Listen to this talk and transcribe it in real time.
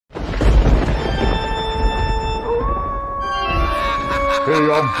Hey,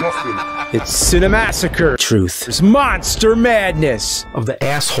 I'm Justin. It's Cinemassacre Truth. There's monster madness of the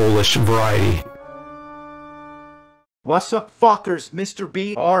asshole-ish variety. What's up, fuckers? Mr.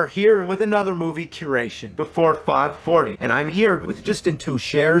 B are here with another movie curation before 5:40, and I'm here with Justin to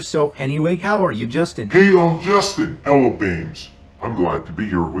share. So anyway, how are you, Justin? Hey, I'm Justin. Hello, Beams. I'm glad to be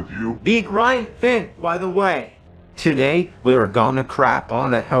here with you. Big Ryan Finn, by the way. Today, we're gonna crap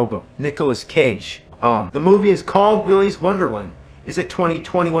on that hobo, Nicolas Cage. The movie is called Willy's Wonderland. It's a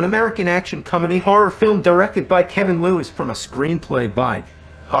 2021 American action comedy horror film directed by Kevin Lewis from a screenplay by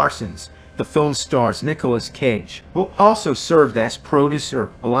Parsons. The film stars Nicolas Cage, who also served as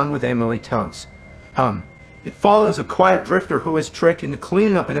producer along with Emily Tubbs. It follows a quiet drifter who is tricked into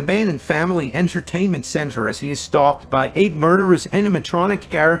cleaning up an abandoned family entertainment center as he is stalked by 8 murderous animatronic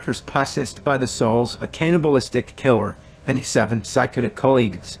characters possessed by the souls of a cannibalistic killer and his 7 psychotic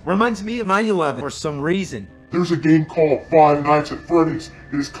colleagues. Reminds me of 9/11 for some reason. There's a game called Five Nights at Freddy's.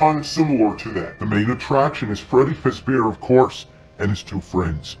 It is kind of similar to that. The main attraction is Freddy Fazbear, of course, and his 2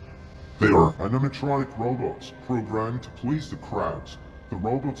 friends. They are animatronic robots programmed to please the crowds. The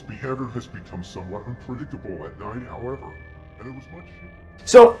robot's behavior has become somewhat unpredictable at night, however, and it was much cheaper.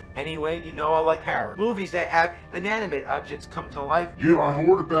 So, anyway, you know I like horror movies that have inanimate objects come to life. Yeah, I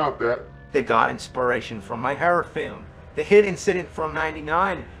heard about that. They got inspiration from my horror film, The Hit Incident from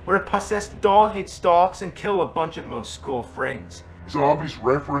 '99, where a possessed doll hits stalks and kill a bunch of most school friends. It's an obvious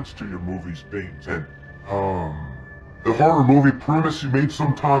reference to your movie's Beams, and, the horror movie premise you made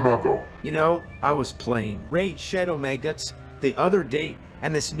some time ago. You know, I was playing Raid Shadow Maggots the other day,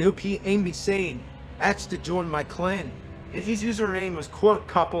 and this newbie Amy saying, asked to join my clan. And his username was quote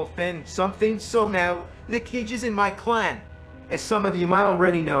couple Finn something, so now Nick Cage is in my clan. As some of you might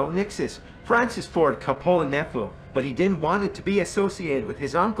already know, Nick's is Francis Ford Coppola nephew, but he didn't want it to be associated with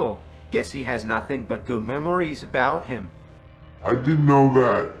his uncle. Guess he has nothing but good memories about him. I didn't know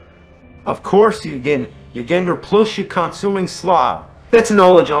that. Of course you're your plushie consuming slob. That's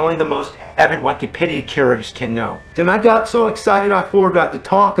knowledge only the most avid Wikipedia curators can know. Then I got so excited I forgot to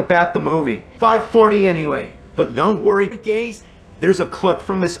talk about the movie. 5:40 anyway. But don't worry, guys. There's a clip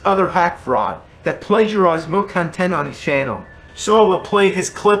from this other hack fraud that plagiarized more content on his channel. So I will play his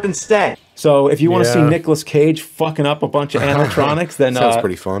clip instead. So if you want to see Nicolas Cage fucking up a bunch of animatronics, then sounds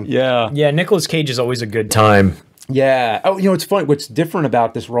pretty fun. Yeah. Yeah, Nicolas Cage is always a good time. Yeah. Oh, you know, it's funny. What's different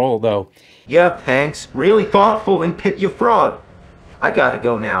about this role, though? Yeah, thanks. Really thoughtful and pit you fraud. I gotta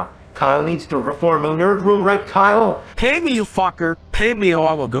go now. Kyle needs to reform a nerd room, right, Kyle? Pay me, you fucker. Pay me or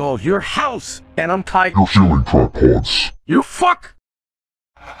I will go to your house. And I'm tight. You're feeling crackpots. You fuck.